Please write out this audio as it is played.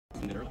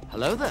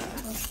Hello there.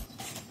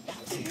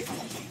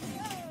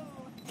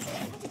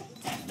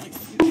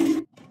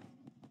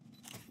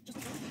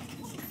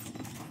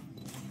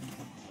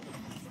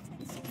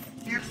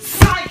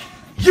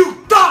 You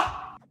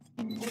thought!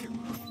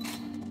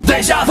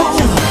 Deja vu,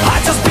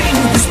 I've just been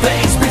in this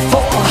place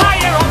before.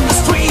 Higher on the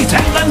street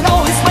and I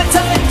know it's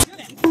mentally.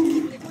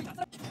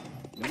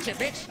 That's it,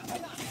 bitch.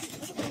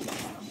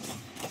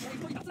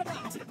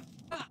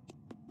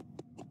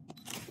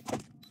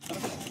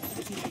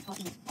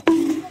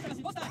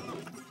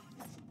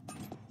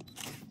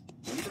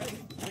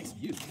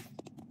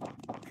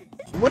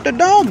 What the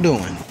dog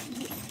doing?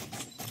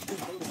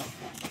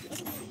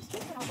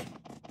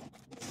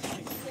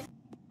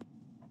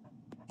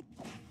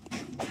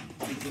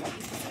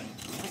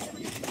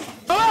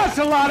 That's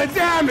a lot of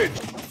damage!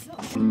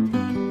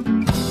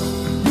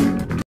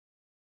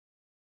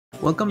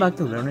 Welcome back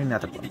to Learning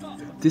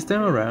Nathapon. This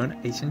time around,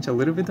 I changed a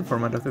little bit the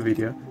format of the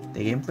video.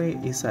 The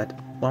gameplay is at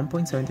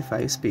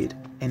 1.75 speed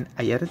and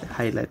I added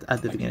highlights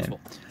at the beginning.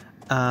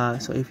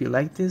 So if you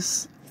like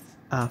this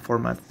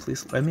format,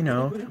 please let me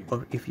know,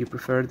 or if you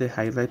prefer the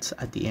highlights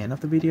at the end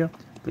of the video,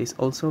 please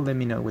also let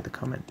me know with a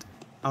comment.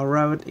 Our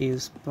route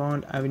is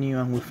Pond Avenue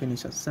and we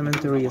finish at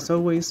Cemetery as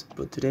always,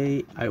 but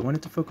today I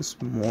wanted to focus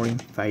more in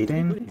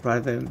fighting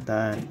rather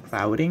than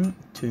crowding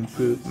to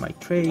improve my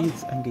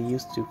trades and get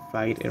used to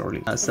fight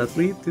early.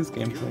 Sadly, this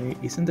gameplay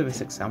isn't the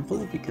best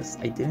example because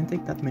I didn't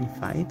take that many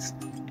fights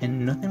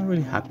and nothing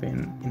really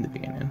happened in the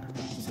beginning.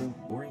 It's a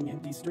boring,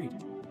 empty street.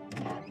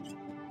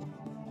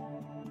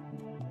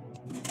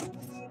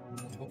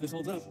 I hope this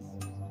holds up.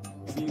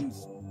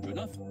 Seems good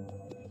enough.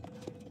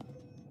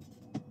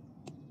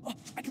 Oh,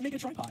 I can make a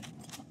tripod.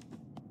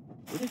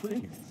 What did they put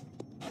in here?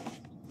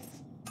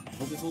 I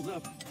hope this holds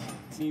up.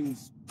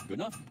 Seems good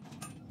enough.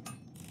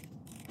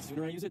 The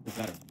sooner I use it, the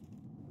better.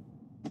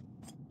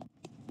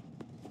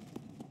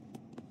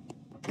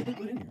 What did they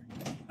put in here?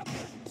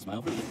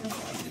 Smile for the camera.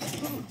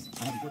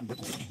 I have important work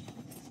to do.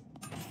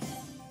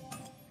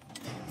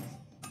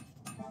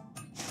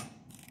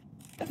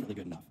 Definitely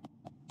good enough.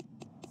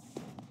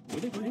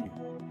 What did they put in here?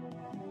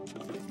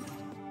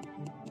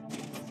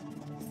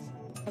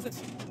 How's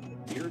this?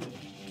 Weird.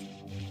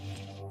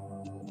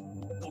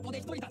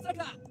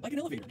 Like an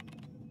elevator.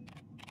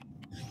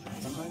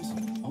 Sometimes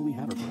all we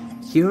have are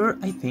problems. Here,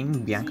 I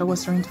think Bianca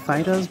was trying to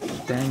fight us,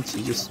 but then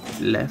she just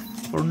left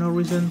for no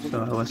reason,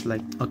 so I was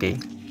like, okay.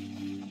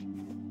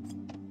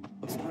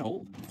 Looks kind of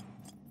old.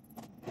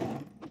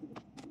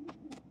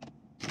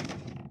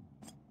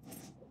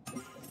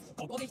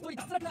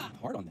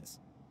 Hard on this.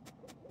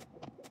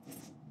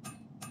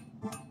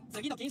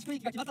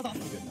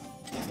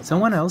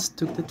 Someone else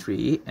took the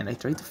tree and I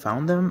tried to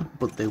find them,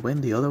 but they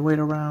went the other way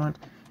around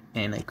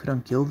and I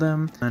couldn't kill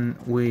them, and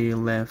we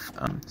left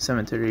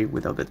Cemetery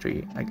without the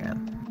tree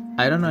again.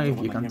 I don't know if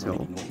you can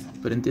tell,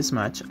 but in this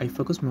match I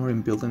focus more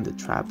in building the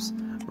traps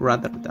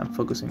rather than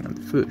focusing on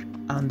the food,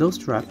 and those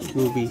traps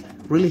will be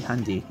really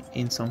handy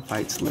in some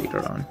fights later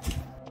on.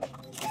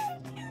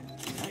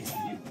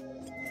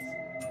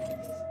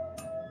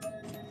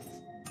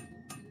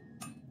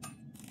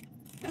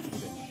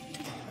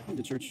 I've been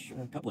to church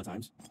a couple of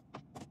times.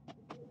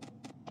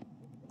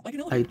 Like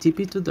an I elevator.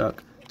 TP'd to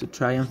Doc to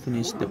try and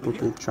finish the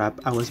purple trap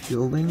I was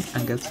building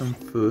and get some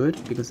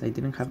food because I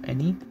didn't have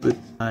any, but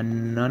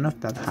none of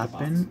that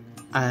happened.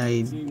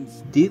 I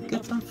did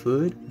get some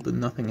food, but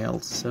nothing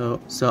else,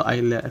 so I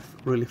left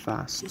really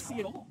fast. See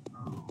it all.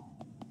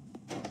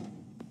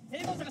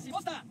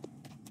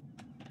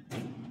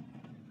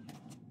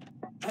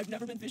 I've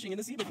never been fishing in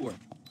the sea before.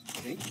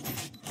 Okay?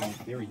 I'll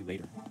bury you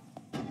later.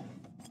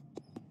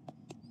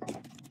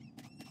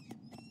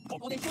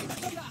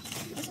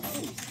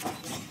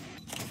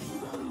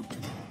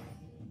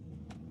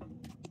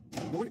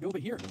 Nowhere to go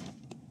but here.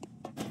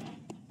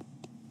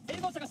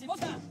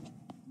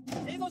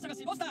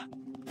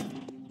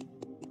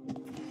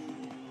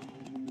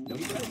 No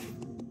need to go.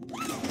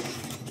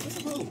 I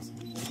suppose.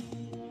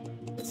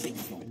 Let's take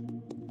this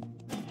moment.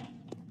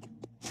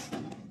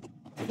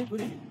 What did they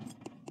put in here?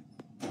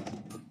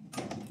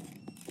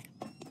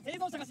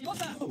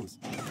 Suppose.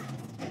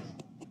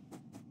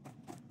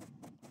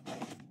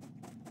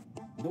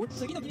 Nowhere to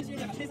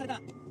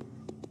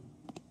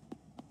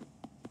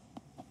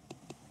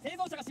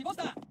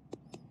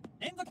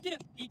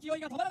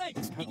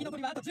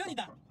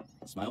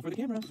Smile for the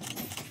camera.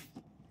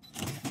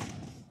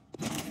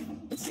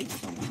 Let's see.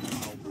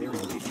 I'll bury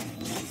you later.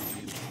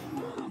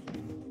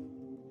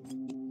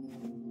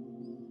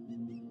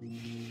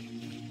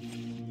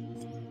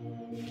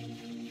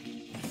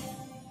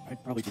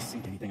 I'd probably just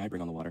sink anything I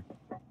bring on the water.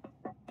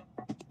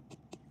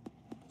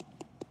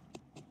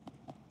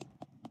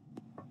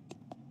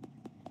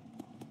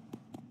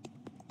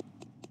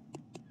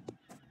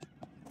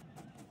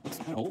 Looks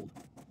kind of old.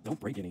 Don't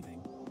break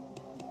anything.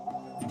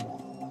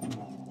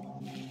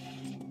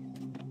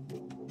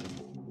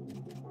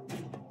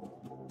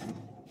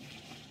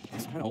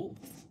 It's kind of old.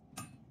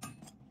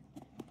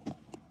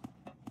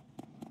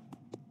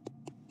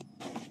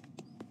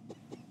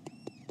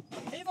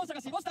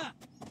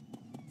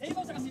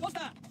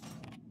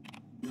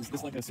 Is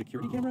this like a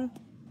security camera?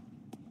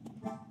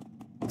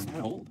 It's kind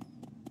of old.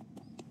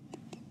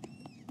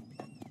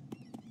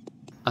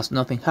 As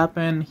nothing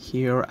happened,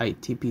 here I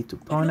TP to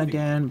pawn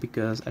again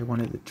because I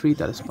wanted the tree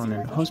that spawned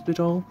in the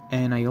hospital,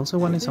 and I also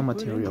wanted some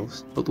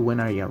materials. But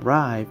when I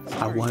arrive,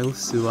 a wild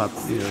Sue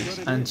appears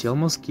and she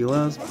almost kills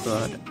us,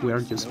 but we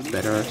are just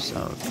better,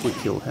 so we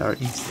kill her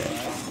instead.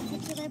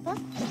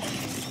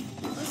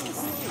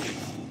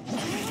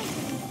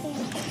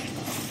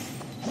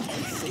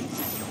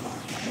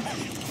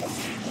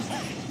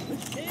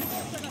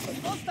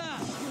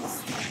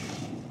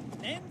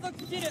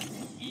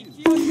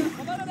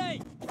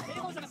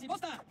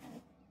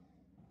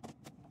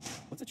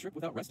 What's a trip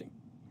without resting?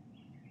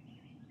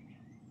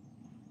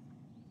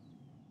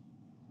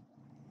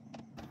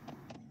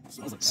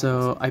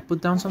 So I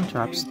put down some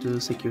traps to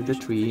secure the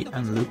tree,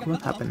 and look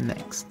what happened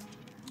next.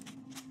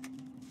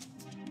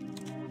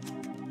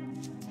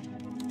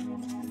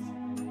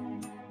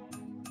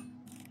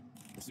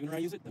 The sooner I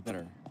use it, the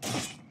better.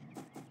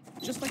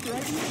 Just like your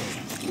idea.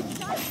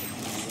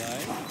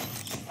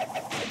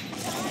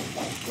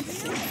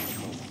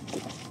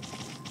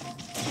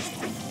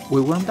 We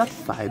won that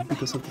fight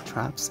because of the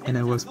traps, and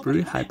I was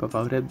pretty hype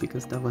about it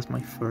because that was my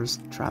first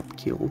trap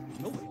kill.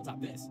 Nobody will top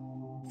this.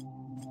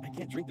 I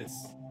can't drink this.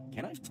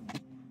 Can I?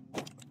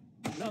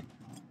 No.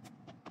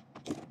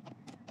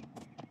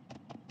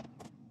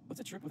 What's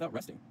a trip without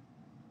resting?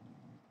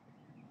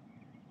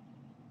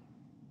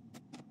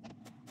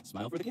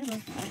 Smile for the camera.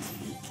 Nice.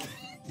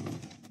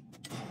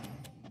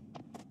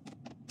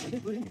 What did they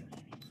put in here?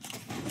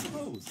 Give us a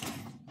pose.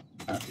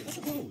 Give us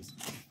a pose.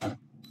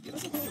 Give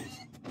us a pose.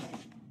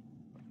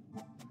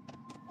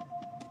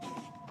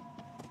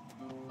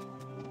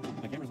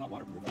 My camera's not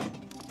waterproof.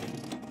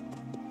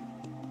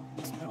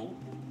 It's kind of old.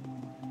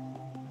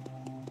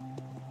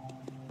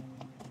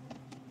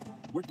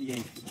 Work the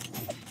angles.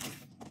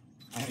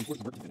 I have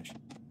important work to finish.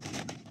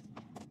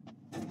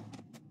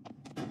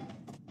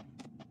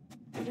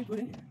 What did they put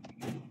in here?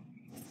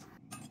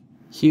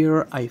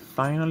 Here I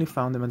finally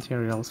found the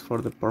materials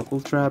for the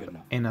purple trap,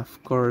 and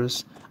of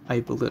course I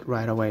built it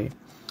right away,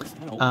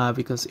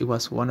 because it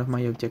was one of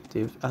my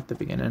objectives at the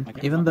beginning,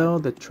 even though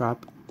the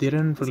trap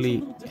didn't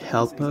really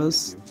help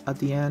us at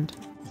the end.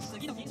 I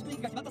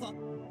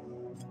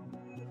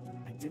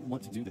didn't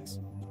want to do this.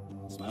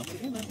 Smile for the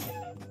camera.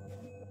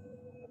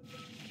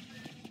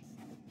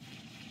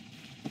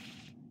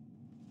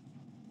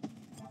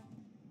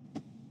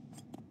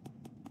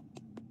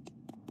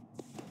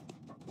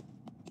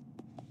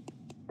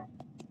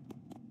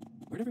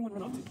 Where'd everyone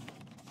run off to?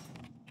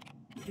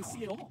 You can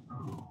see it all.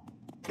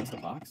 Just a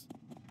box.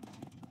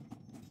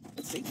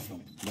 Let's save this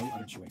moment. No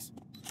other choice.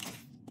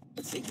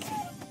 Let's save this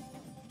moment.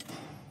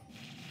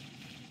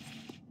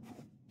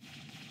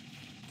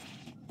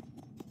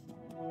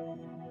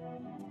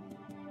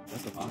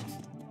 Just a box.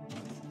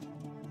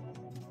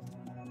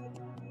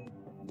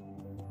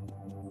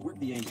 Work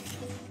the angle.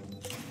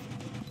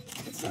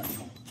 Let's save this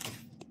moment.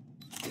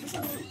 Give us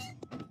our face.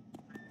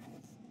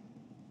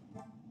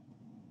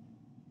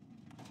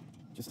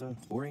 Just a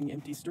boring,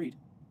 empty street.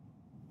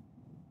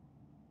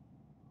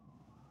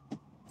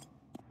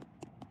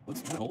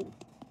 Looks kind of old.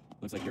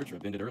 Looks like your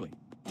trip ended early.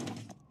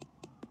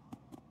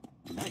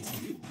 Nice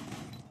view.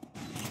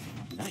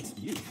 Nice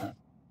view.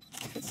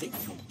 Let's save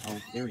this moment.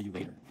 I'll bury you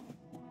later.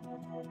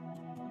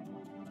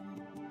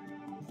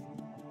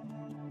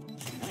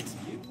 Nice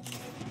view.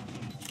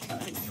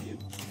 Nice view.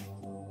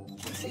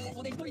 Let's save this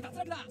moment.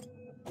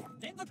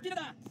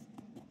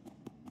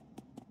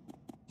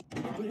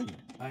 Put in here.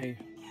 I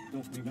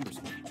don't remember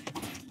something.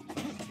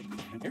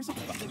 There's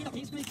something about it.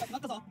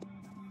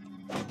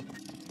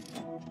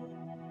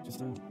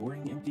 Just a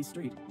boring, empty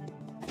street.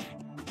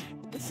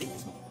 Let's see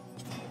this one.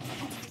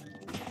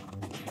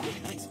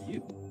 Nice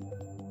view.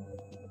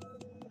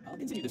 I'll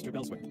continue this trip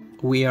elsewhere.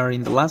 We are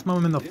in the last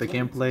moment of the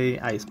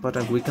gameplay. I spot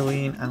a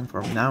𝑔𝒂𝓃, and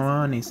from now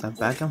on it's a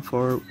back and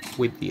forth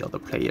with the other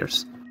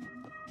players.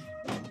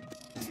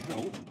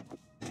 No.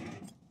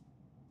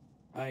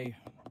 I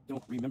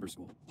don't remember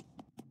school.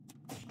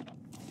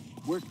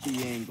 Work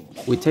the angle.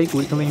 We take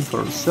𝑔𝒂𝓃 for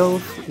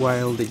ourselves,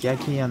 while the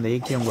Jackie and the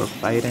Aiken were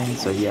fighting,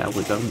 so yeah,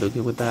 we got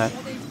lucky with that,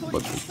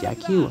 but the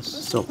Jackie was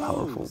so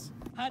powerful.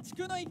 I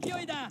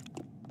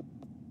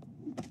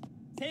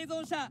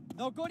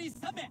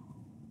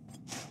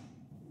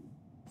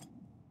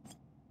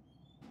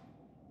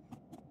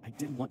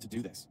didn't want to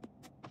do this.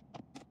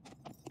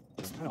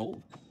 It's kind of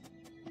old.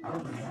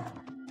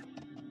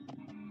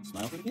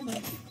 Smile for the camera.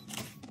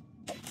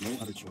 No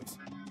other choice.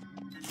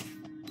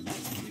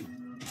 Nice view.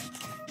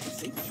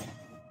 Safe.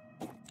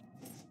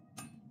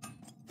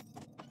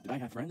 Did I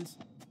have friends?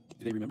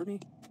 Do they remember me?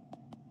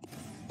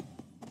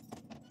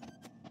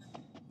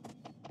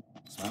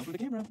 Smile for the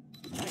camera.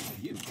 Nice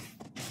view.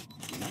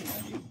 Nice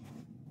view.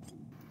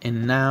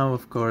 And now,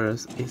 of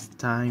course, it's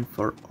time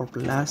for our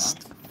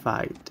last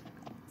fight.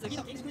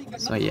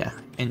 So yeah,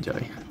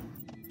 enjoy.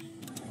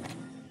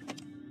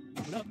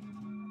 Open up.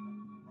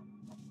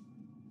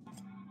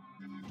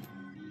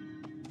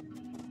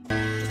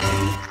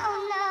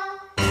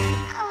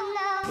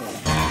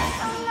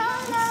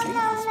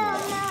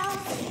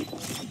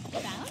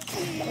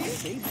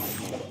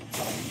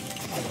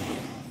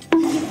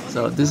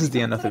 So this is the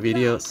end of the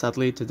video.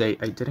 Sadly today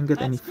I didn't get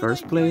any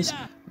first place,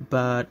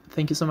 but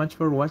thank you so much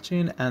for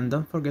watching, and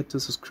don't forget to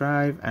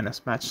subscribe and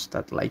smash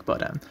that like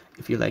button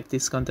if you like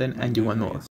this content and you want more.